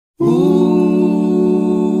Ooh,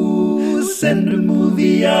 send a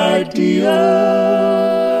movie idea.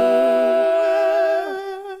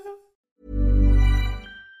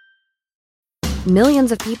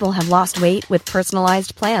 Millions of people have lost weight with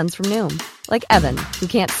personalized plans from Noom. Like Evan, who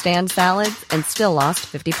can't stand salads and still lost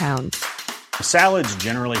 50 pounds. Salads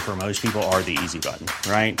generally for most people are the easy button,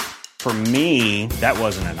 right? For me, that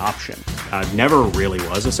wasn't an option. I never really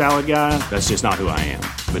was a salad guy. That's just not who I am.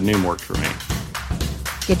 But Noom worked for me.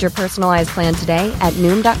 Get your personalized plan today at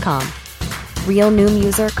Noom.com. Real Noom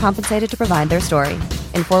user compensated to provide their story.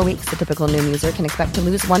 In 4 weeks, the typical Noom user can expect to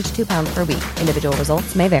lose 1 to 2 pounds per week. Individual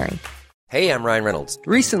results may vary. Hey, I'm Ryan Reynolds.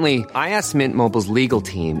 Recently, I asked Mint Mobile's legal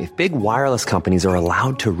team if big wireless companies are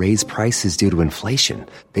allowed to raise prices due to inflation.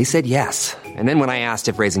 They said yes. And then when I asked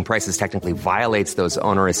if raising prices technically violates those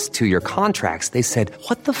onerous 2-year contracts, they said,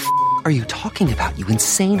 "What the f*** are you talking about, you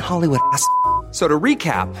insane Hollywood ass?" So to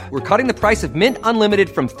recap, we're cutting the price of Mint Unlimited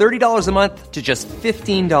from $30 a month to just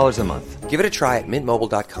 $15 a month. Give it a try at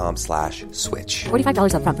mintmobile.com/switch.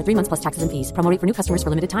 $45 up front for 3 months plus taxes and fees. Promo rate for new customers for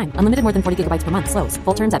limited time. Unlimited more than 40 gigabytes per month. Slows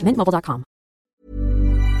full terms at mintmobile.com.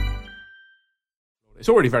 It's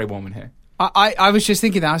already very warm in here. I was just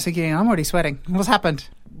thinking that. I was thinking, I'm already sweating. What's happened?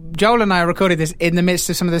 Joel and I recorded this in the midst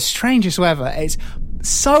of some of the strangest weather. It's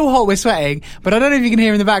so hot we're sweating, but I don't know if you can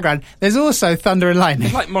hear in the background. There's also thunder and lightning.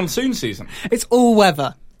 It's like monsoon season. It's all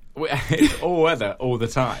weather. It's all weather all the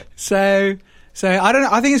time. So I don't know.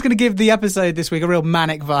 I think it's going to give the episode this week a real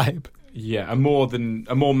manic vibe. Yeah, a more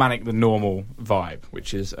manic than normal vibe,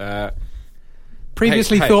 which is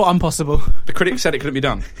previously thought impossible. The critics said it couldn't be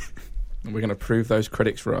done, and we're going to prove those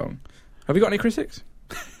critics wrong. Have we got any critics?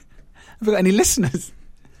 Have we got any listeners?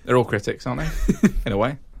 They're all critics, aren't they? In a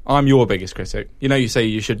way. I'm your biggest critic. You know, you say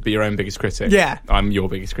you should be your own biggest critic. Yeah. I'm your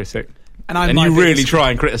biggest critic. And you really try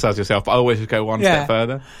and criticise yourself, but I always go one step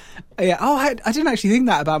further. Yeah. Oh, I didn't actually think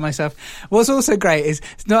that about myself. What's also great is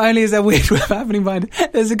not only is there weird weather happening behind,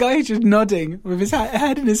 there's a guy who's just nodding with his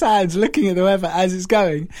head in his hands, looking at the weather as it's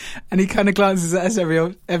going, and he kind of glances at us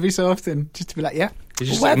every so often, just to be like, yeah. He's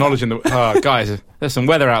just acknowledging guys, there's some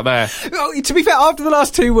weather out there. Oh, to be fair, after the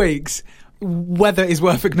last 2 weeks, weather is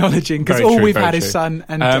worth acknowledging because all we've had is sun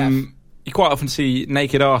and death. You quite often see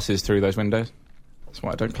naked arses through those windows. That's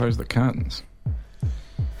why I don't close the curtains,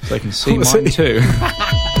 so they can see mine too.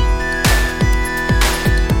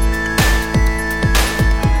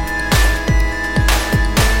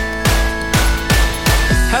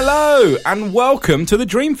 Hello and welcome to the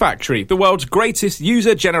Dream Factory, the world's greatest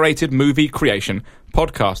user-generated movie creation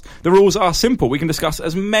podcast. The rules are simple. We can discuss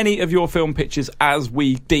as many of your film pitches as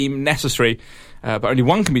we deem necessary, but only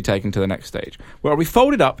one can be taken to the next stage, where we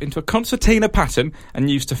fold it up into a concertina pattern and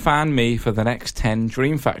used to fan me for the next 10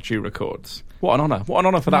 Dream Factory records. What an honour. What an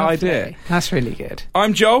honour for that idea. That's really good.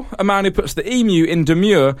 I'm Joel, a man who puts the emu in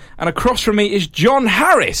demure, and across from me is John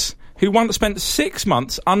Harris, who once spent 6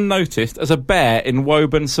 months unnoticed as a bear in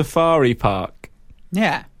Woburn Safari Park.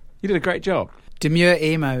 Yeah. You did a great job. Demure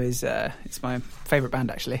Emo is it's my favourite band,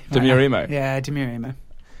 actually. Demure Emo? Yeah, Demure Emo.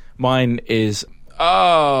 Mine is...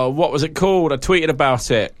 Oh, what was it called? I tweeted about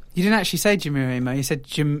it. You didn't actually say Demure Emo. You said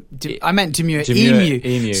I meant Demure Emu.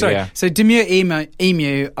 Emu. Sorry. Yeah. So Demure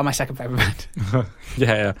Emu are my second favourite band.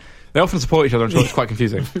 Yeah. They often support each other. I'm sure it's quite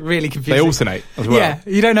confusing. Really confusing. They alternate as well. Yeah,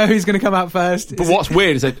 you don't know who's going to come out first. But what's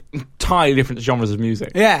weird is they're entirely different genres of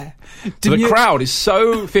music. Yeah. So the crowd is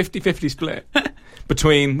so 50-50 split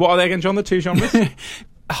between, what are they again, John, the two genres?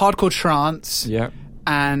 Hardcore trance. Yeah.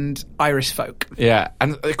 And Irish folk. Yeah,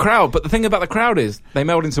 and the crowd, but the thing about the crowd is they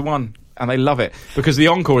meld into one and they love it because the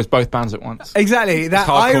encore is both bands at once. Exactly, that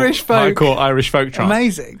hardcore, Irish folk. Hardcore Irish folk trance.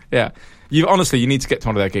 Amazing. Yeah. You need to get to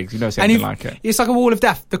one of their gigs. You know, see anything like it. It's like a wall of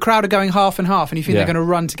death. The crowd are going half and half, and you think they're going to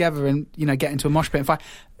run together and get into a mosh pit and fight.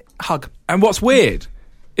 Hug. And what's weird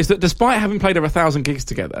is that despite having played over 1,000 gigs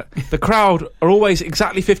together, the crowd are always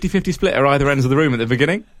exactly 50-50 split at either ends of the room at the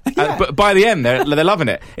beginning. Yeah. But by the end, they're loving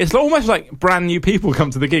it. It's almost like brand new people come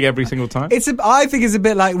to the gig every single time. I think it's a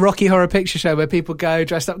bit like Rocky Horror Picture Show where people go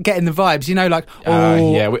dressed up, getting the vibes.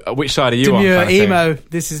 Which side are you on? Demure Emo,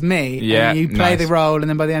 this is me. Yeah, and you play the role, and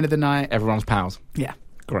then by the end of the night, everyone's pals. Yeah,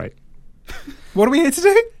 great. What are we here to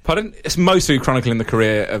do? Pardon? It's mostly chronicling the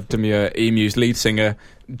career of Demure Emu's lead singer,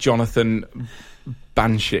 Jonathan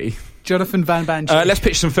Banshee. Jonathan Van Banshee. Let's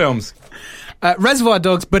pitch some films. Reservoir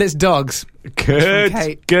Dogs, but it's dogs. Good.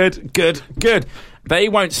 They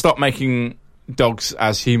won't stop making dogs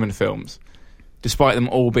as human films, despite them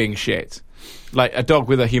all being shit. Like a dog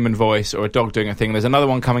with a human voice or a dog doing a thing. There's another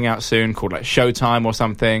one coming out soon called like Showtime or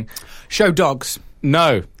something. Show Dogs.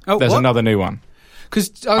 No, there's another new one.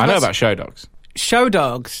 Because I know about Show Dogs. Show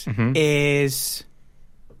Dogs is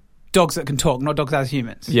dogs that can talk, not dogs as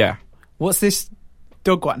humans. Yeah. What's this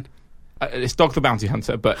dog one? It's Dog the Bounty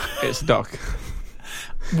Hunter, but it's a dog.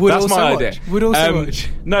 Would That's also my watch. idea. Would also watch.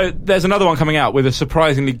 No, there's another one coming out with a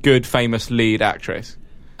surprisingly good, famous lead actress.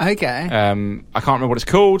 Okay. I can't remember what it's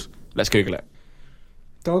called. Let's Google it.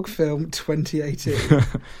 Dog film 2018.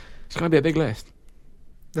 It's going to be a big list.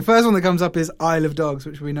 The first one that comes up is Isle of Dogs,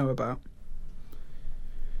 which we know about.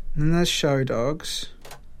 And then there's Show Dogs,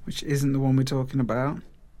 which isn't the one we're talking about.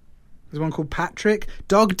 There's one called Patrick.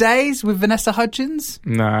 Dog Days with Vanessa Hudgens.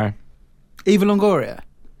 No. Eva Longoria.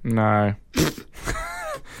 No.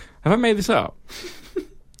 Have I made this up?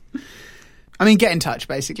 I mean, get in touch,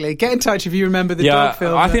 basically. Get in touch if you remember the dog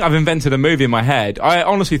film. I think I've invented a movie in my head. I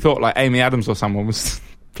honestly thought like Amy Adams or someone was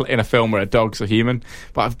in a film where a dog's a human,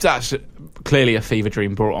 but that's clearly a fever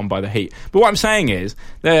dream brought on by the heat. But what I'm saying is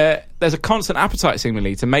there's a constant appetite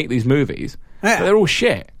seemingly to make these movies, but they're all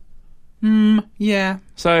shit. Yeah.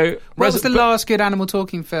 So What was the last good animal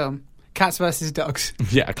talking film? Cats versus Dogs.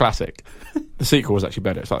 Yeah, a classic. The sequel was actually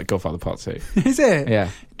better. It's like Godfather Part 2. Is it? Yeah.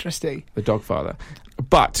 Interesting. The Dogfather.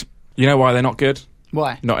 But you know why they're not good?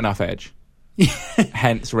 Why? Not enough edge.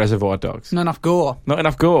 Hence Reservoir Dogs. Not enough gore. Not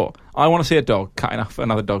enough gore. I want to see a dog cutting off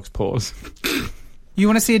another dog's paws. You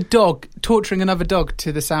want to see a dog torturing another dog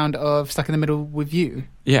to the sound of Stuck in the Middle with You?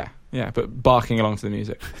 Yeah, but barking along to the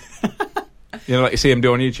music. You know, like you see him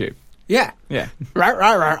do on YouTube. Yeah. Yeah.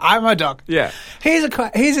 Right. I'm a dog. Yeah. Here's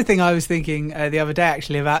a thing I was thinking the other day,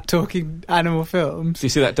 actually, about talking animal films. Do you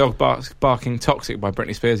see that dog barking Toxic by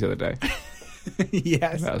Britney Spears the other day?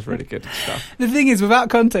 Yes. That was really good stuff. The thing is, without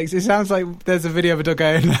context, it sounds like there's a video of a dog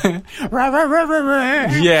going... Yeah,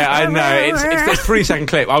 I know. It's a 3-second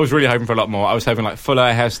clip. I was really hoping for a lot more. I was hoping like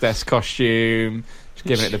full-air hostess costume, just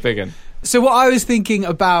giving it the big one. So what I was thinking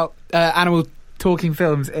about animal talking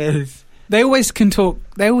films is... They always can talk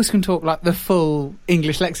like the full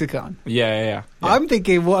English lexicon. Yeah. I'm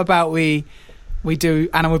thinking, what about we do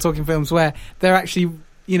animal talking films where they're actually,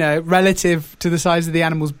 relative to the size of the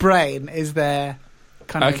animal's brain is their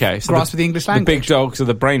kind of grasp of the English language. The big dogs are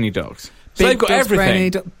the brainy dogs. So they've got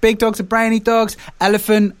everything. Big dogs are brainy dogs.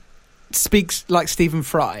 Elephant speaks like Stephen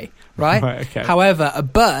Fry, right? Right, okay. However, a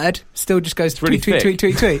bird still just goes really tweet, tweet,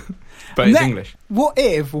 tweet, tweet, tweet. But it's English. What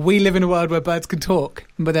if we live in a world where birds can talk,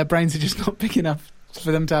 but their brains are just not big enough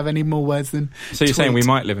for them to have any more words than So you're tweet? saying we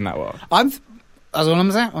might live in that world? That's all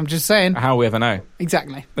I'm saying. I'm just saying. How will we ever know?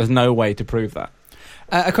 Exactly. There's no way to prove that.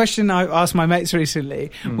 A question I asked my mates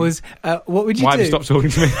recently was, what would you do? Why have you stopped talking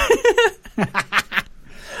to me?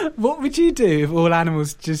 What would you do if all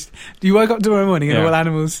animals just... You woke up tomorrow morning and all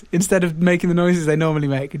animals, instead of making the noises they normally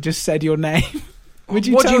make, just said your name? Would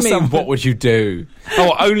you what do you mean, someone? what would you do?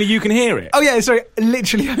 Oh, only you can hear it? Oh, yeah, sorry.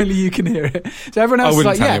 Literally only you can hear it. So everyone else I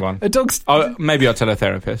wouldn't is like, tell anyone. A dog's... Oh, maybe I'll tell a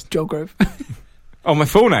therapist. Joel Grove. Oh, my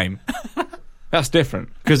full name? That's different.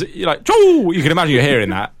 Because you're like, Joel! You can imagine you're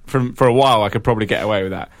hearing that. For a while, I could probably get away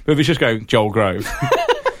with that. But if it's just going, Joel Grove,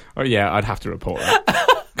 oh, yeah, I'd have to report that.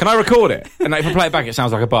 Can I record it? And if I play it back, it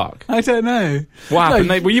sounds like a bark. I don't know. What happened?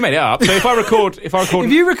 Well, you made it up. So if I record... If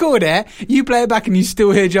you record it, you play it back and you still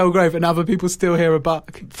hear Joel Grove and other people still hear a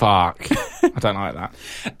bark. Fuck. I don't like that.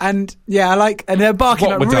 And, yeah, and they're barking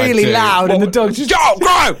What like would I really do? loud and the dog's just... Joel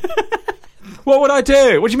Grove! What would I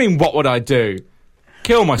do? What do you mean, what would I do?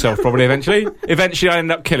 Kill myself, probably, eventually. Eventually, I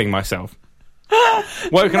end up killing myself.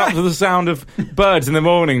 Woken up to the sound of birds in the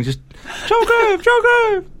morning, just, Joel Grove, Joel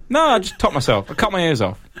Grove! No, I just top myself. I cut my ears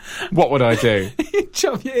off. What would I do? You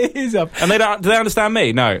chop your ears off. And do they understand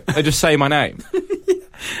me? No. They just say my name.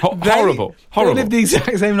 Horrible. They live the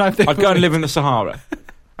exact same life they I'd go and live in the Sahara.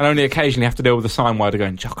 And only occasionally have to deal with the sign wider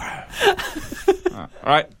going, Joel Grove. All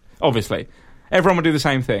right? Obviously. Everyone would do the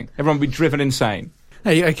same thing. Everyone would be driven insane.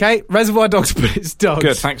 Hey, okay. Reservoir Dogs, but it's dogs.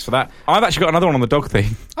 Good, thanks for that. I've actually got another one on the dog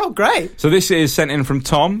theme. Oh, great. So this is sent in from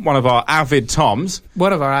Tom, one of our avid Toms.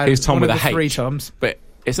 One of our He's Tom with a H. 3 Toms. But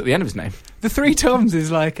it's at the end of his name. The 3 Toms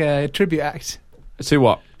is like a tribute act. To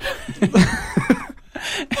what?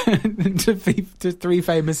 to 3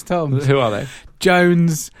 famous Toms. Who are they?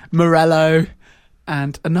 Jones, Morello,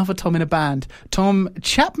 and another Tom in a band. Tom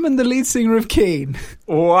Chapman, the lead singer of Keane.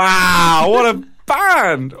 Wow, what a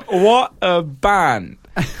band! What a band!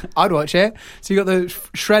 I'd watch it. So you got the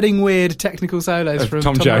shredding weird technical solos from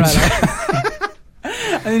Tom Jones.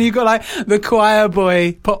 And then you've got like the choir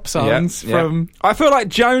boy pop songs from... I feel like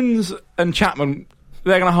Jones and Chapman,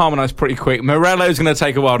 they're going to harmonise pretty quick. Morello's going to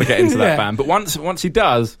take a while to get into that band, but once he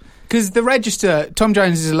does... Because the register, Tom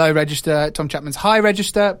Jones is a low register, Tom Chapman's high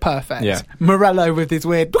register, perfect. Yeah. Morello with his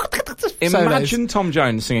weird Imagine Tom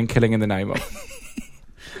Jones singing Killing in the Name of.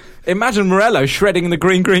 Imagine Morello shredding the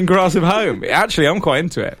green grass of home. Actually, I'm quite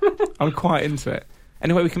into it.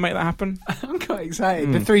 Any way we can make that happen? I'm quite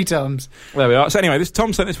excited. The 3 Toms. There we are. So anyway,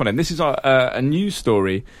 Tom sent this one in. This is a news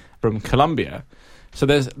story from Colombia. So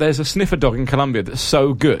there's a sniffer dog in Colombia that's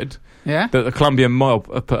so good Yeah? that the Colombian mob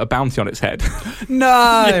put a bounty on its head.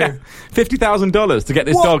 No! Yeah. $50,000 to get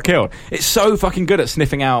this dog killed. It's so fucking good at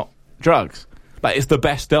sniffing out drugs. Like, it's the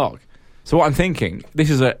best dog. So what I'm thinking, this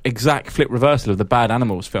is an exact flip reversal of the Bad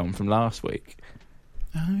Animals film from last week.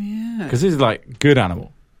 Oh, yeah. Because this is like good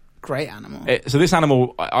animal. Great animal. So this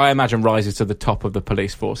animal, I imagine, rises to the top of the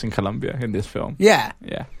police force in Colombia in this film. Yeah.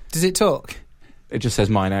 Yeah. Does it talk? It just says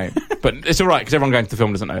my name. But it's all right, because everyone going to the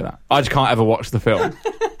film doesn't know that. I just can't ever watch the film.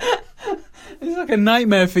 It's like a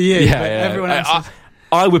nightmare for you. Yeah, but yeah. everyone else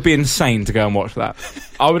I would be insane to go and watch that.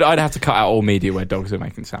 I'd have to cut out all media where dogs are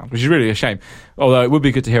making sound, which is really a shame. Although it would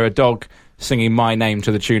be good to hear a dog singing My Name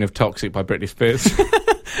to the tune of Toxic by Britney Spears.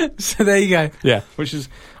 So there you go. Yeah, which is,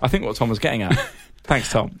 I think, what Tom was getting at.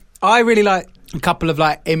 Thanks, Tom. I really like a couple of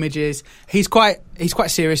like images. He's quite a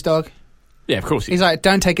serious dog. Yeah, of course. He's like,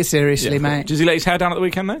 don't take it seriously, yeah, mate. Does he let his hair down at the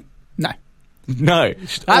weekend, though? No. No.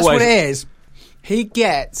 That's what it is. He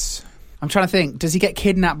gets... I'm trying to think. Does he get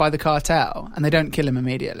kidnapped by the cartel and they don't kill him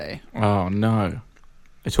immediately? Oh, no.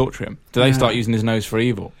 They torture him. Do they start using his nose for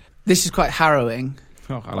evil? This is quite harrowing.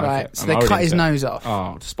 Oh, I like Right, it. so they cut his nose off.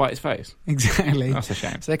 Oh, to spite his face? Exactly. That's a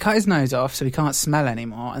shame. So they cut his nose off so he can't smell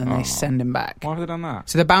anymore, and then they send him back. Why have they done that?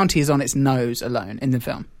 So the bounty is on its nose alone in the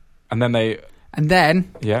film. And then they... And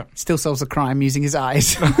then... Yeah. Still solves a crime using his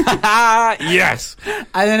eyes. Yes!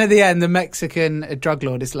 And then at the end, the Mexican drug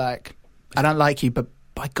lord is like, I don't like you, but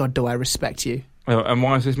by God do I respect you. And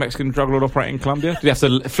why is this Mexican drug lord operating in Colombia? Did he have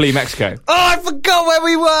to flee Mexico? Oh, I forgot where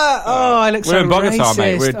we were! Oh, I look so racist. We're in Bogota,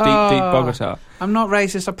 mate. We're deep Bogota. I'm not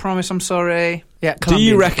racist, I promise, I'm sorry. Yeah, Do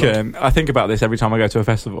you reckon, I think about this every time I go to a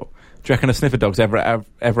festival, do you reckon a sniffer dog's ever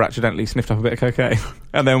accidentally sniffed up a bit of cocaine?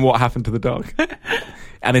 And then what happened to the dog?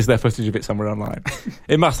 And is there footage of it somewhere online?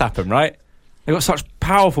 It must happen, right? They've got such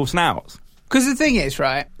powerful snouts. Because the thing is,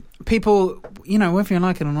 right, people, you know, whether you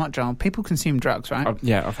like it or not, John, people consume drugs, right?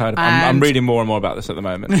 I've heard. I'm reading more and more about this at the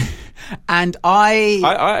moment. And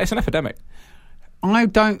it's an epidemic. I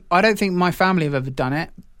don't think my family have ever done it.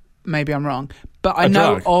 Maybe I'm wrong, but I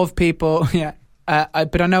know of people. Yeah,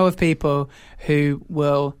 but I know of people who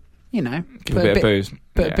will, you know, give a bit of booze,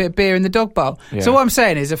 put a bit of beer in the dog bowl. Yeah. So what I'm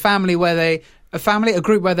saying is, a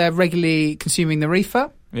group where they're regularly consuming the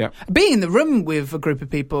reefer. Yeah, being in the room with a group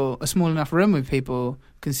of people, a small enough room with people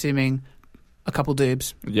consuming a couple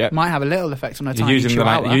doobs, might have a little effect on a tiny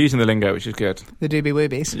chihuahua. You're using the lingo, which is good. The doobie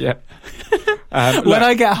woobies. Yeah. When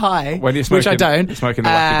I get high, which I don't, smoking the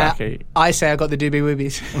wacky backy, I say I got the doobie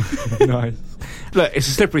woobies. Nice. Look, it's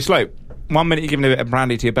a slippery slope. 1 minute you're giving a bit of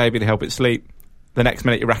brandy to your baby to help it sleep. The next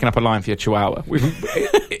minute you're racking up a line for your chihuahua.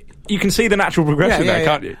 You can see the natural progression there,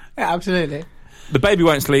 can't you? Yeah, absolutely. The baby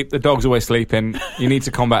won't sleep. The dog's always sleeping. You need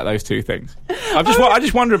to combat those two things. I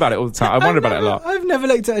just wonder about it all the time. I wonder about it a lot. I've never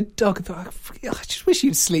looked at a dog and thought, I just wish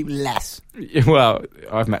you'd sleep less. Well,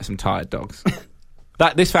 I've met some tired dogs.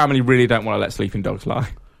 This family really don't want to let sleeping dogs lie.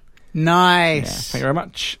 Nice. Yeah, thank you very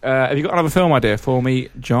much. Have you got another film idea for me,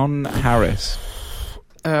 John Harris?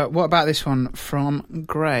 What about this one from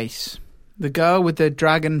Grace? The girl with the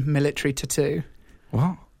dragon military tattoo.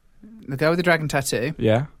 What? The girl with the dragon tattoo.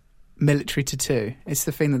 Yeah. Military tattoo. It's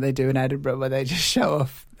the thing that they do in Edinburgh where they just show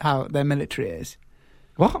off how their military is.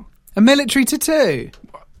 What? A military tattoo.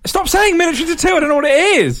 Stop saying military tattoo. I don't know what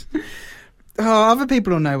it is. Oh, other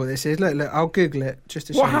people will know what this is. Look, I'll Google it just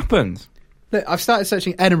to show. What happens? Look, I've started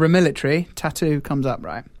searching Edinburgh military. Tattoo comes up,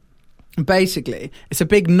 right? And basically, it's a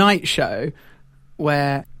big night show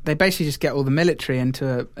where they basically just get all the military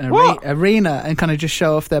into an arena and kind of just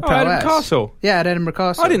show off their prowess. Edinburgh Castle? Yeah, at Edinburgh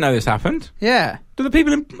Castle. I didn't know this happened. Yeah. Do the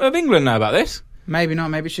people of England know about this? Maybe not.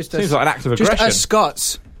 Maybe it's just Seems like an act of aggression. Just us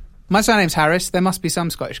Scots. My surname's Harris. There must be some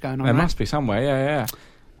Scottish going on. There must be somewhere, yeah.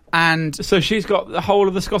 And so she's got the whole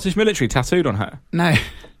of the Scottish military tattooed on her? No.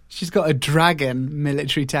 She's got a dragon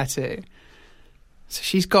military tattoo. So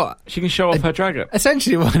she can show off her dragon.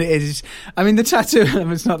 Essentially what it is, I mean, the tattoo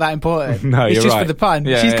element's not that important. No, it's you're just right. for the pun.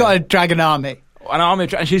 Yeah, She's got a dragon army. And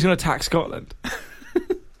she's going to attack Scotland.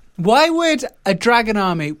 Why would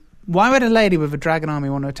a lady with a dragon army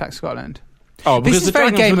want to attack Scotland? Oh, because this is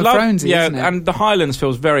very Game of Thrones, isn't it? And the Highlands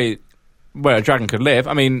feels very where a dragon could live.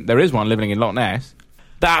 I mean, there is one living in Loch Ness.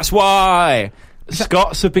 That's why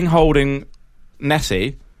Scots have been holding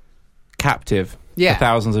Nessie captive for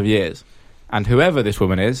thousands of years. And whoever this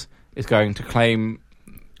woman is going to claim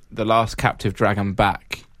the last captive dragon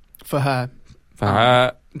back. For her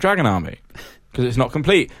dragon army. Because it's not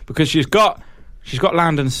complete. Because she's got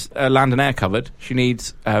land and air covered. She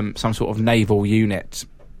needs some sort of naval unit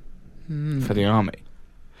for the army.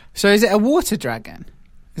 So is it a water dragon?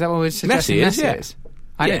 Is that what we're suggesting? Nessie Nessie is, yeah.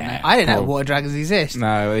 I didn't know. I didn't know water dragons exist.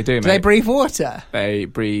 No, they do, mate. Do they breathe water? They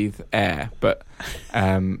breathe air, but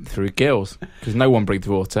through gills, because no one breathes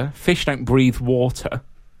water. Fish don't breathe water.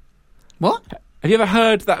 What? Have you ever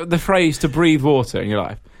heard the phrase to breathe water in your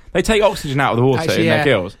life? They take oxygen out of the water in their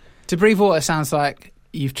gills. To breathe water sounds like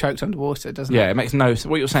you've choked underwater, doesn't it? Yeah, it makes no sense.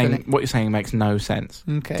 What you're saying makes no sense.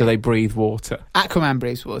 Okay. Do they breathe water? Aquaman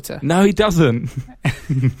breathes water. No, he doesn't.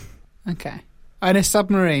 Okay. And a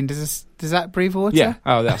submarine, does that breathe water? Yeah.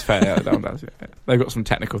 Oh, that's fair. Yeah, that one does. Yeah. They've got some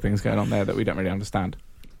technical things going on there that we don't really understand.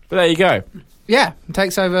 But there you go. Yeah,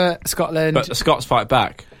 takes over Scotland. But the Scots fight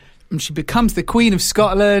back. And she becomes the Queen of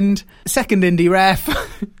Scotland, second indie ref.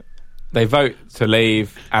 They vote to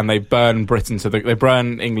leave, and they burn they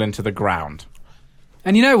burn England to the ground.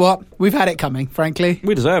 And you know what? We've had it coming, frankly.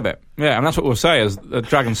 We deserve it. Yeah, and that's what we'll say as the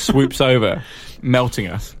dragon swoops over, melting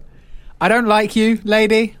us. I don't like you,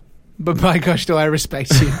 lady, but by gosh, do I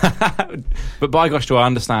respect you. But by gosh, do I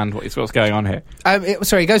understand what's going on here.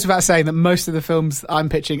 It goes without saying that most of the films I'm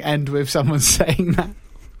pitching end with someone saying that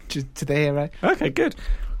to the hero. Okay, good.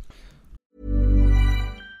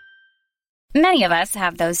 Many of us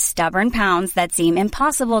have those stubborn pounds that seem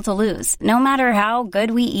impossible to lose, no matter how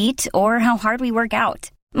good we eat or how hard we work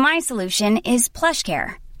out. My solution is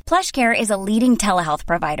PlushCare. PlushCare is a leading telehealth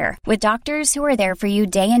provider with doctors who are there for you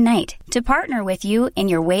day and night to partner with you in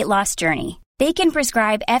your weight loss journey. They can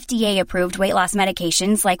prescribe FDA-approved weight loss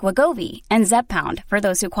medications like Wegovy and Zepbound for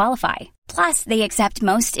those who qualify. Plus, they accept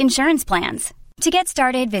most insurance plans. To get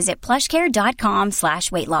started, visit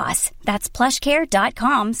plushcare.com/weightloss. That's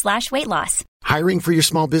plushcare.com/weightloss. Hiring for your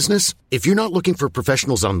small business? If you're not looking for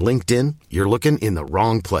professionals on LinkedIn, you're looking in the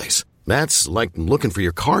wrong place. That's like looking for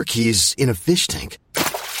your car keys in a fish tank.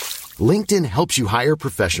 LinkedIn helps you hire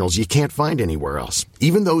professionals you can't find anywhere else,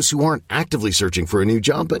 even those who aren't actively searching for a new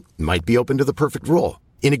job but might be open to the perfect role.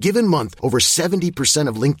 In a given month, over 70%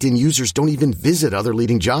 of LinkedIn users don't even visit other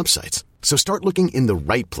leading job sites. So start looking in the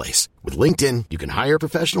right place. With LinkedIn, you can hire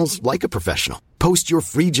professionals like a professional. Post your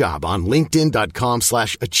free job on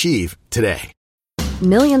linkedin.com/achieve today.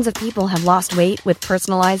 Millions of people have lost weight with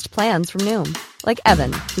personalized plans from Noom. Like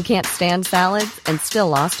Evan, who can't stand salads and still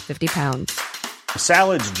lost 50 pounds.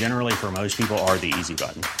 Salads generally for most people are the easy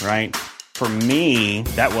button, right? For me,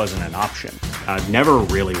 that wasn't an option. I never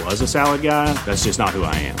really was a salad guy. That's just not who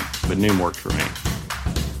I am. But Noom worked for me.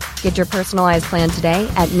 Get your personalized plan today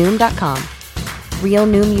at Noom.com. Real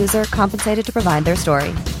Noom user compensated to provide their story.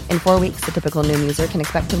 In 4 weeks, the typical Noom user can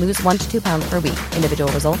expect to lose 1 to 2 pounds per week.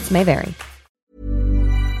 Individual results may vary.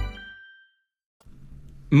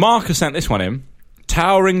 Mark has sent this one in.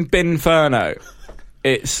 Towering Binferno.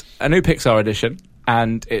 It's a new Pixar edition,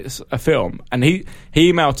 and it's a film. And he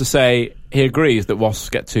emailed to say he agrees that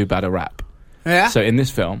wasps get too bad a rap. Yeah? So in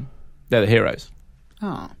this film, they're the heroes.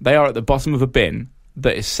 Oh. They are at the bottom of a bin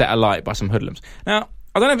that is set alight by some hoodlums. Now,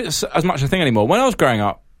 I don't know if it's as much a thing anymore. When I was growing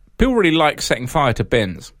up, people really liked setting fire to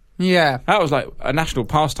bins. Yeah. That was like a national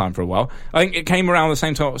pastime for a while. I think it came around the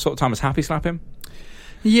same sort of time as Happy Slapping.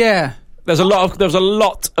 Yeah. There was a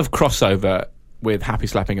lot of crossover with Happy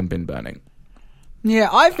Slapping and bin burning. Yeah,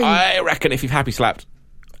 I reckon if you've Happy Slapped,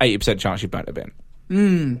 80% chance you've burnt a bin.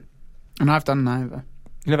 And I've done neither.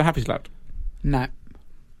 You never Happy Slapped? No.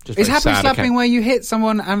 Just Is very Happy sad Slapping account. where you hit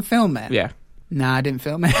someone and film it? Yeah. Nah, I didn't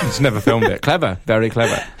film it. Just never filmed it. Clever. Very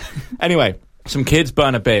clever. Anyway, some kids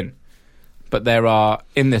burn a bin, but there are,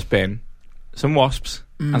 in this bin, some wasps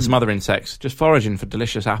and some other insects just foraging for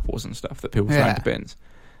delicious apples and stuff that people throw into bins.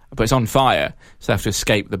 But it's on fire, so they have to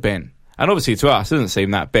escape the bin. And obviously to us, it doesn't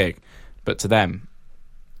seem that big, but to them,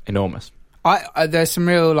 enormous. There's some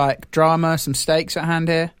real drama, some steaks at hand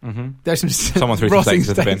here. Mm-hmm. There's some someone threw some steaks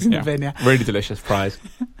in the bin. Yeah. Really delicious prize.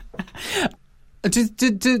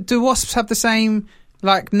 Do wasps have the same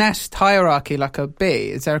nest hierarchy like a bee?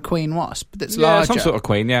 Is there a queen wasp that's larger? Some sort of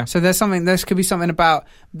queen, yeah. So there could be something about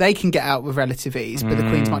they can get out with relative ease, but the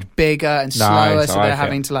queen's much bigger and slower, so they're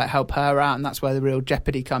having to help her out, and that's where the real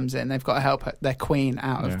jeopardy comes in. They've got to help their queen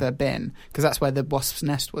out of the bin, because that's where the wasp's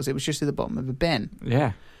nest was. It was just at the bottom of the bin.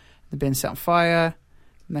 Yeah. The bin's set on fire,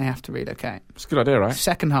 and they have to relocate. It's a good idea, right? The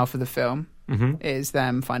second half of the film is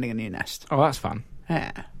them finding a new nest. Oh, that's fun.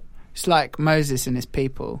 Yeah. It's like Moses and his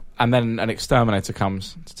people. And then an exterminator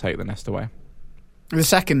comes to take the nest away. The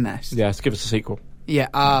second nest? Yeah, to give us a sequel. Yeah,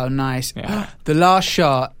 oh, nice. Yeah. The last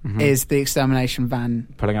shot is the extermination van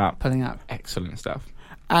Pulling up. Excellent stuff.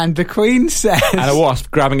 And the Queen says... And a wasp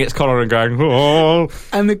grabbing its collar and going, oh.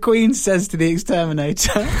 And the Queen says to the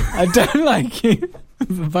exterminator, I don't like you,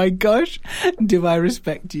 but by gosh, do I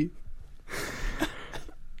respect you.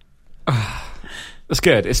 That's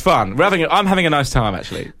good. It's fun. I'm having a nice time,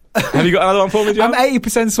 actually. Have you got another one for me, John? I'm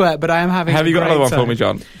 80% sweat, but I am having. Have you got a great another one for time. me,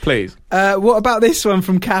 John? Please. What about this one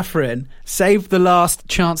from Catherine? Save the last,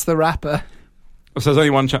 Chance the Rapper. So there's only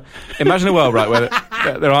one chance. Imagine a world, right, where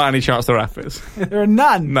there aren't any Chance the Rappers. There are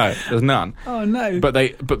none. No, there's none. Oh no.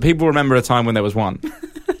 But people remember a time when there was one,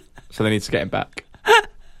 so they need to get him back.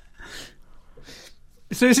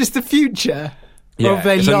 So is this the future? Yeah, or have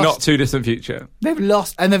they it's lost? a not too distant future. They've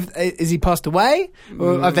lost, and is he passed away,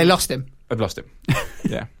 or have they lost him? They've lost him.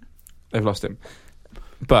 Yeah, they've lost him.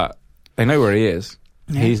 But they know where he is.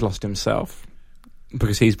 Yeah. He's lost himself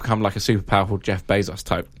because he's become like a super powerful Jeff Bezos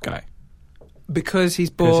type guy. Because he's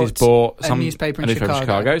Because bought, a newspaper in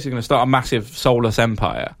Chicago. So he's going to start a massive soulless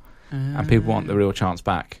empire, and people want the real Chance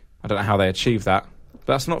back. I don't know how they achieve that, but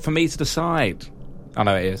that's not for me to decide. I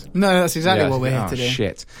know it is. No, that's exactly Yeah, what we're here to do.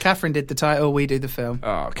 Shit. Catherine did the title, we do the film.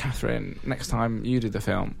 Oh, Catherine, next time you do the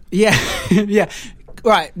film. Yeah, yeah.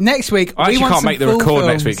 Right, next week I we actually want can't some make the full record films.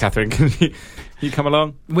 next week, Catherine. Can you come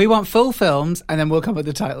along? We want full films, and then we'll come up with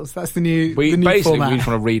the titles. That's the new, We the new basically format. we just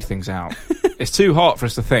want to read things out. It's too hot for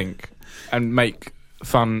us to think and make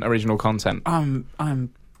fun original content.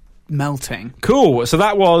 I'm melting. Cool. So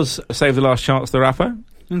that was Save the Last Chance the Rapper.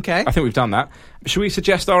 Okay, I think we've done that. Should we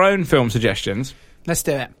suggest our own film suggestions? let's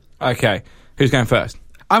do it. Okay. Who's going first?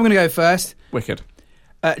 I'm going to go first. Wicked.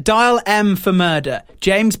 Dial M for murder.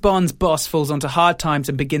 James Bond's boss falls onto hard times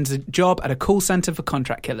and begins a job at a call centre for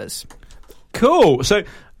contract killers. Cool. So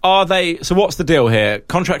so what's the deal here?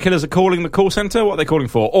 Contract killers are calling the call centre? What are they calling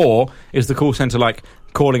for? Or is the call centre like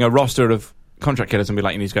calling a roster of contract killers and be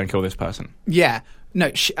like, you need to go and kill this person? Yeah.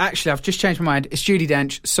 No, actually, I've just changed my mind. It's Judi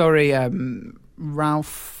Dench. Sorry,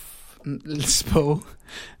 Ralph Spall.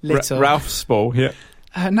 Little. Ralph Spall, yeah.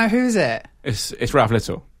 No, who is it? It's Ralph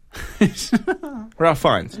Little. Ralph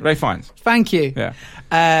Fiennes. Ray Fiennes. Thank you. Yeah.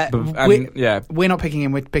 Yeah. We're not picking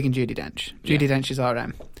him, we're picking Judi Dench. Judi Dench is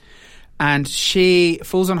RM. And she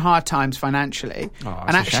falls on hard times financially. Oh,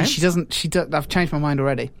 and actually, she does. I've changed my mind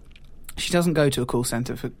already. She doesn't go to a call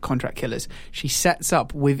centre for contract killers. She sets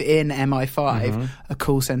up within MI5 a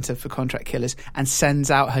call centre for contract killers and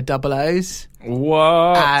sends out her double O's.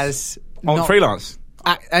 What? As on freelance?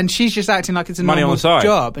 And she's just acting like it's a Money on normal the side.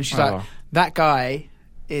 job. And she's like, that guy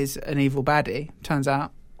is an evil baddie. Turns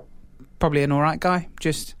out, probably an all right guy.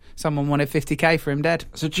 Just someone wanted 50k for him dead.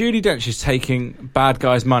 So Judi Dench is taking bad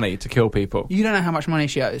guys' money to kill people. You don't know how much money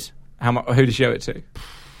she owes. Who did she owe it to?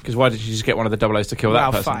 Because why did she just get one of the double O's to kill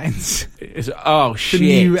that person? Fiennes. Oh, shit.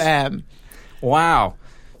 The new M. Wow.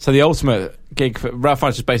 So the ultimate gig for Ralph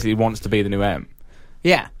Fiennes just basically wants to be the new M.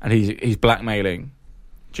 Yeah. And he's blackmailing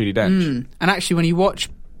Judi Dench. And actually, when you watch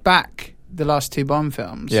back the last two Bond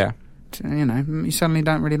films, Yeah. you know, you suddenly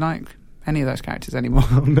don't really like any of those characters anymore.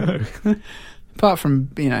 Oh, no. Apart from,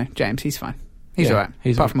 James, he's fine. He's Yeah, all right.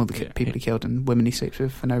 he's Apart from all the people he killed and women he sleeps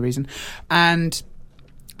with for no reason. And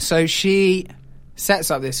so she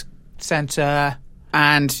sets up this centre,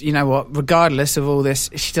 and you know what? Regardless of all this,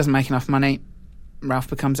 she doesn't make enough money. Ralph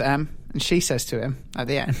becomes M, and she says to him at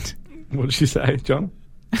the end, What did she say, John?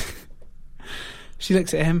 she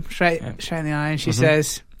looks at him straight in the eye, and she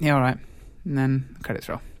says, "Yeah, all right." And then the credits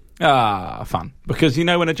roll. Ah, fun. Because you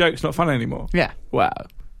know when a joke's not fun anymore. Yeah. Wow.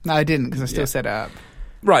 No, I didn't, because I still set it up.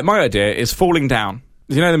 Right, my idea is Falling Down.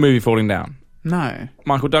 Do you know the movie Falling Down? No.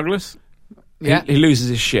 Michael Douglas? Yeah. He loses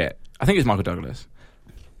his shit. I think it's Michael Douglas.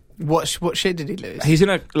 What shit did he lose? He's in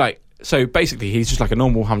a, so basically he's just like a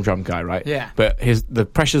normal humdrum guy, right? Yeah. But the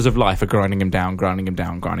pressures of life are grinding him down.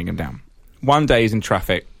 One day he's in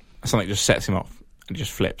traffic, something just sets him off, and he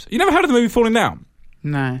just flips. You never heard of the movie Falling Down?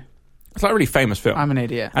 No. It's like a really famous film. I'm an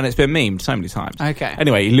idiot. And it's been memed so many times. Okay.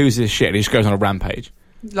 Anyway, he loses his shit and he just goes on a rampage.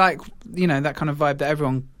 Like, that kind of vibe that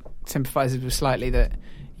everyone sympathises with slightly, that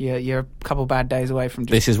you're a couple bad days away from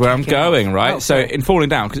just... This is where I'm going, off. right? Oh, so in Falling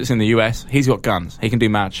Down, because it's in the US, he's got guns. He can do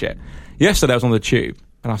mad shit. Yesterday I was on the tube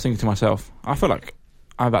and I was thinking to myself, I feel like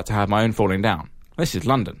I'm about to have my own Falling Down. This is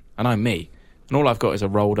London and I'm me. And all I've got is a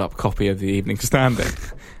rolled up copy of the Evening Standard.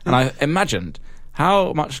 And I imagined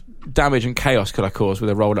how much damage and chaos could I cause with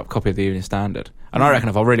a rolled up copy of the Evening Standard. And I reckon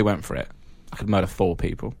if I really went for it, I could murder 4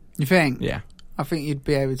 people. You think? Yeah. I think you'd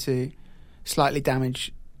be able to slightly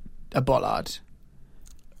damage a bollard.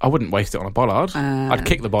 I wouldn't waste it on a bollard. I'd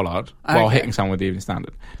kick the bollard while Okay. hitting someone with the Evening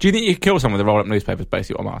Standard. Do you think you could kill someone with a rolled up newspaper? Is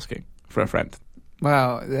basically what I'm asking for a friend.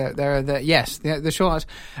 Well, yes. The short answer.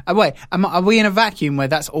 Wait, are we in a vacuum where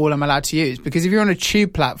that's all I'm allowed to use? Because if you're on a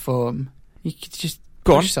tube platform, you could just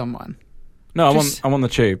push someone. No, I'm on the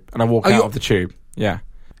tube and I walk out of the tube. Yeah.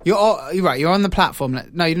 You're right. You're on the platform.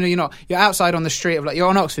 No, you're not. You're outside on the street of you're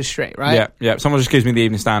on Oxford Street, right? Yeah. Someone just gives me the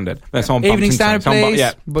Evening Standard. Then someone bumps Evening into Standard, me. please.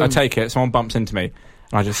 I Boom. take it. Someone bumps into me,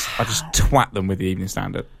 and I just twat them with the Evening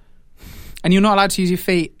Standard. And you're not allowed to use your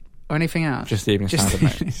feet or anything else? Just the Evening Standard,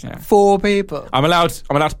 mate. Yeah. 4 people. I'm allowed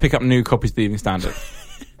to pick up new copies of the Evening Standard.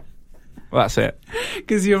 Well, that's it.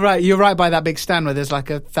 Because you're right by that big stand where there's like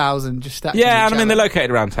 1,000 just statues. Yeah, and I mean they're located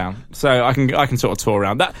around town, so I can sort of tour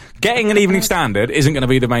around. That getting an Evening Standard isn't going to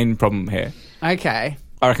be the main problem here. Okay.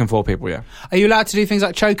 I reckon 4 people. Yeah. Are you allowed to do things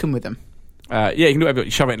like choke them with them? Yeah, you can do whatever.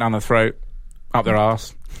 You shove it down their throat, up their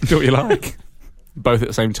arse. Do what you like. Both at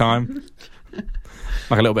the same time.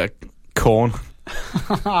 Like a little bit of corn.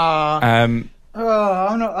 I'm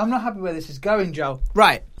not happy where this is going, Joel.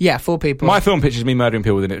 Right, yeah, 4 people. My film pitch is me murdering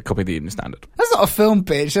people with a copy of the Evening Standard. That's not a film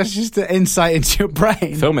pitch, that's just an insight into your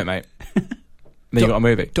brain. Film it, mate. Then you got a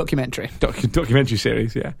movie. Documentary. Documentary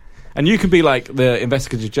series, yeah. And you can be like the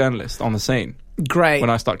investigative journalist on the scene. Great. When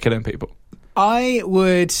I start killing people.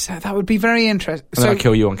 That would be very interesting. And then I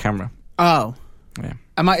kill you on camera. Oh. Yeah.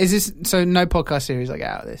 So no podcast series I get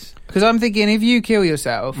out of this? Because I'm thinking if you kill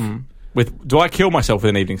yourself... Do I kill myself with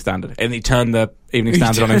an Evening Standard? And he turned the Evening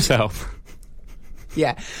Standard on himself.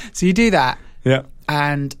 Yeah. So you do that. Yeah.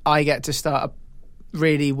 And I get to start a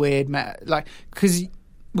really weird... because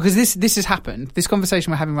this has happened. This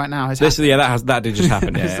conversation we're having right now has happened. Yeah, that did just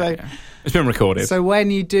happen. Yeah, It's been recorded. So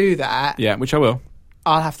when you do that... Yeah, which I will.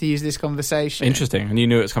 I'll have to use this conversation. Interesting. And you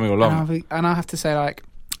knew it was coming along. And I'll have to say, like...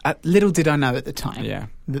 little did I know at the time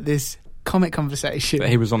that this comic conversation... That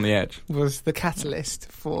he was on the edge. ...was the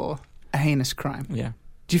catalyst for a heinous crime. Yeah.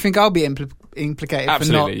 Do you think I'll be implicated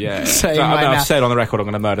Absolutely, for not saying right now? I've said on the record I'm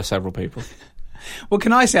going to murder several people. Well,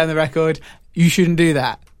 can I say on the record, you shouldn't do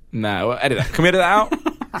that? No, well, edit that. Can we edit that out?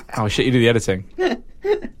 Oh, shit, you do the editing.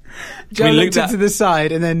 Joe looked to the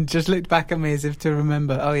side and then just looked back at me as if to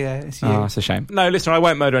remember, oh yeah, it's you. Oh, that's a shame. No, listen, I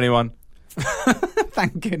won't murder anyone.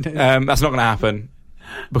 Thank goodness. That's not going to happen.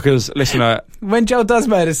 Because, listener... When Joel does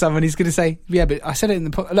murder someone, he's going to say, yeah, but I said it in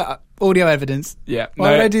the... audio evidence. Yeah.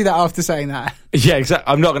 Why would I do that after saying that? Yeah,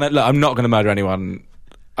 exactly. I'm not going to murder anyone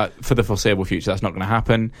for the foreseeable future. That's not going to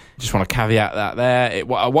happen. Just want to caveat that there.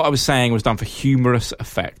 What I was saying was done for humorous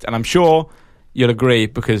effect. And I'm sure you'll agree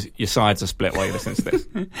because your sides are split while you listen to this.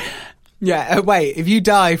 Yeah, wait, if you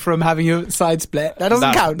die from having your side split, that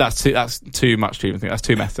doesn't count. That's too much to even think. That's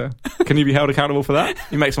too meta. Can you be held accountable for that?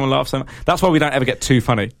 You make someone laugh so much. That's why we don't ever get too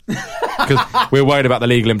funny. Because we're worried about the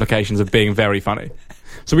legal implications of being very funny.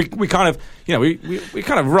 So we kind of, we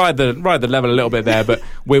kind of ride the level a little bit there, but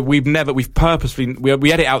we've purposefully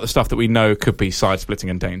we edit out the stuff that we know could be side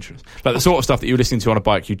splitting and dangerous, like the sort of stuff that you're listening to on a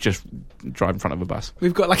bike you just drive in front of a bus.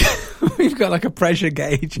 We've got like a pressure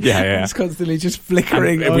gauge. Yeah. It's constantly just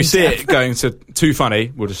flickering. And if we see it going to too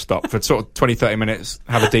funny, we'll just stop for sort of 20-30 minutes,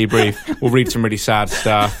 have a debrief. We'll read some really sad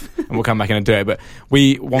stuff, and we'll come back in and do it. But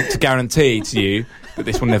we want to guarantee to you that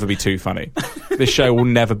this will never be too funny. This show will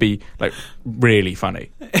never be like really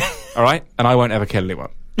funny. All right, and I won't ever kill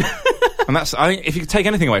anyone. And that's, I think, if you take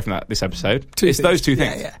anything away from this episode, those two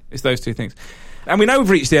things. Yeah. It's those two things. And we know we've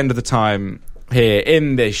reached the end of the time here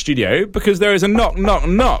in the studio because there is a knock, knock,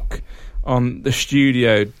 knock on the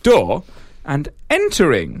studio door, and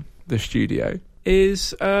entering the studio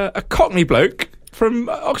is a Cockney bloke from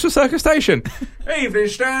Oxford Circus Station. Evening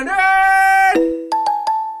Standard!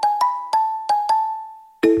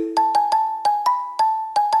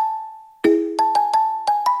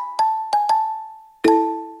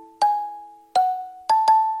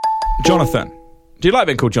 Jonathan. Do you like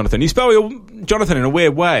being called Jonathan? You spell your Jonathan in a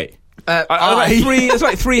weird way. There's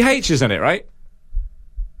like 3 H's in it, right?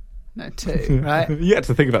 No, 2, right? You had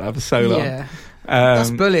to think about that for so long. Yeah. That's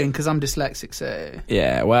bullying because I'm dyslexic, so...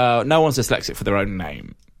 Yeah, well, no one's dyslexic for their own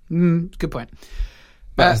name. Good point.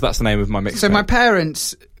 That's the name of my mixtape. So my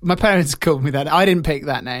parents called me that. I didn't pick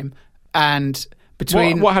that name. And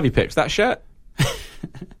between... What have you picked? That shirt?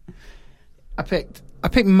 I picked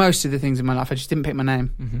most of the things in my life. I just didn't pick my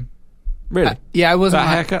name. Mm-hmm. Really? Yeah, I wasn't...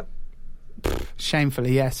 That haircut?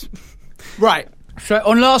 Shamefully, yes. Right. So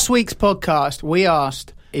on last week's podcast, we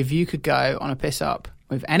asked if you could go on a piss-up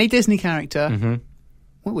with any Disney character,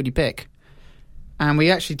 what would you pick? And we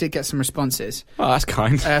actually did get some responses. Oh, that's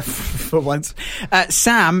kind. For once.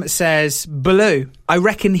 Sam says, Baloo. I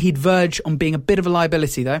reckon he'd verge on being a bit of a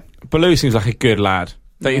liability, though. Baloo seems like a good lad.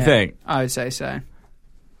 Don't you think? I would say so.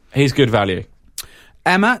 He's good value.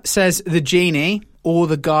 Emma says the genie or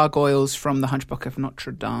the gargoyles from the Hunchback of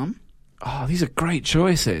Notre Dame. Oh, these are great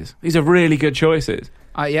choices. These are really good choices.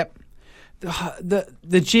 Yep.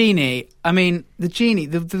 The genie, I mean, the genie,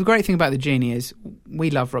 the great thing about the genie is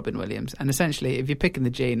we love Robin Williams. And essentially, if you're picking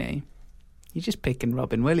the genie, you're just picking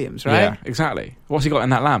Robin Williams, right? Yeah, exactly. What's he got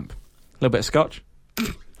in that lamp? A little bit of scotch?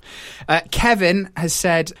 Kevin has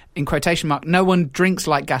said, in quotation mark, no one drinks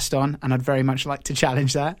like Gaston, and I'd very much like to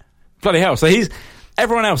challenge that. Bloody hell. So he's...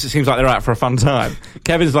 Everyone else, it seems like they're out for a fun time.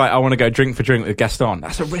 Kevin's like, I want to go drink for drink with Gaston.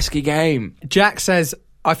 That's a risky game. Jack says,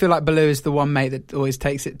 I feel like Baloo is the one mate that always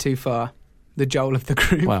takes it too far. The Joel of the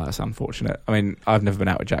group. Well, that's unfortunate. I mean, I've never been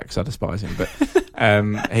out with Jack because I despise him, but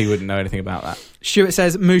he wouldn't know anything about that. Stuart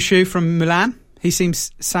says, Mushu from Mulan. He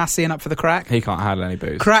seems sassy and up for the crack. He can't handle any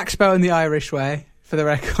booze. Crack spelled in the Irish way, for the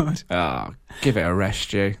record. Oh, give it a rest,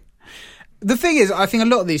 Stu. The thing is, I think a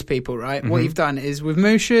lot of these people, right, what you've done is with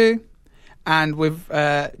Mushu and with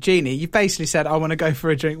Jeannie, you've basically said, I want to go for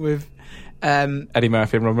a drink with... Eddie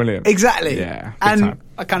Murphy and Ron Williams. Exactly. Yeah, and time.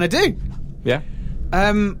 I kind of do. Yeah.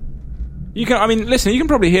 You can. I mean, listen. You can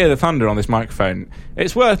probably hear the thunder on this microphone.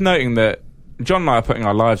 It's worth noting that John and I are putting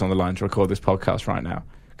our lives on the line to record this podcast right now.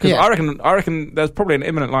 Because I reckon there's probably an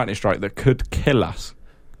imminent lightning strike that could kill us.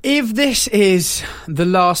 If this is the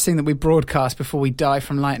last thing that we broadcast before we die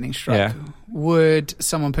from lightning strike, would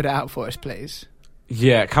someone put it out for us, please?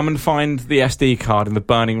 Yeah, come and find the SD card in the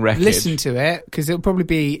burning wreckage. Listen to it, because it'll probably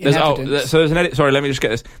be in evidence. So there's an edit... Sorry, let me just get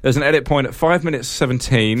this. There's an edit point at 5 minutes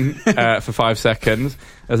 17 for 5 seconds.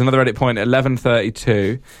 There's another edit point at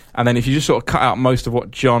 11:32. And then if you just sort of cut out most of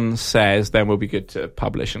what John says, then we'll be good to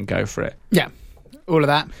publish and go for it. Yeah, all of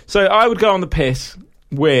that. So I would go on the piss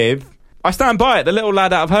with... I stand by it, the little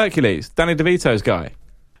lad out of Hercules, Danny DeVito's guy.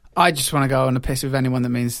 I just want to go on a piss with anyone that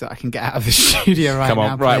means that I can get out of the studio right now. Come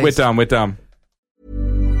on, right, please. we're done.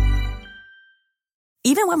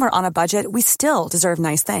 Even when we're on a budget, we still deserve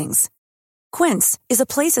nice things. Quince is a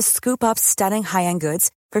place to scoop up stunning high-end goods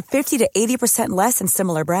for 50 to 80% less than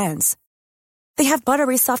similar brands. They have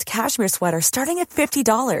buttery soft cashmere sweaters starting at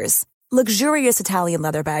 $50, luxurious Italian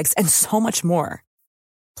leather bags, and so much more.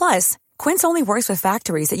 Plus, Quince only works with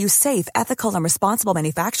factories that use safe, ethical, and responsible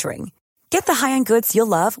manufacturing. Get the high-end goods you'll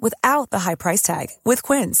love without the high price tag with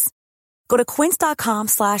Quince. Go to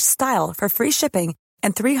quince.com/style for free shipping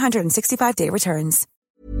and 365-day returns.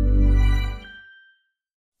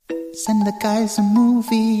 Send the guys a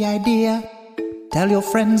movie idea. Tell your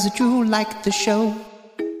friends that you like the show.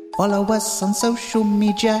 Follow us on social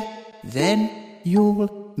media. Then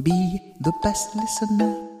you'll be the best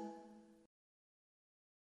listener.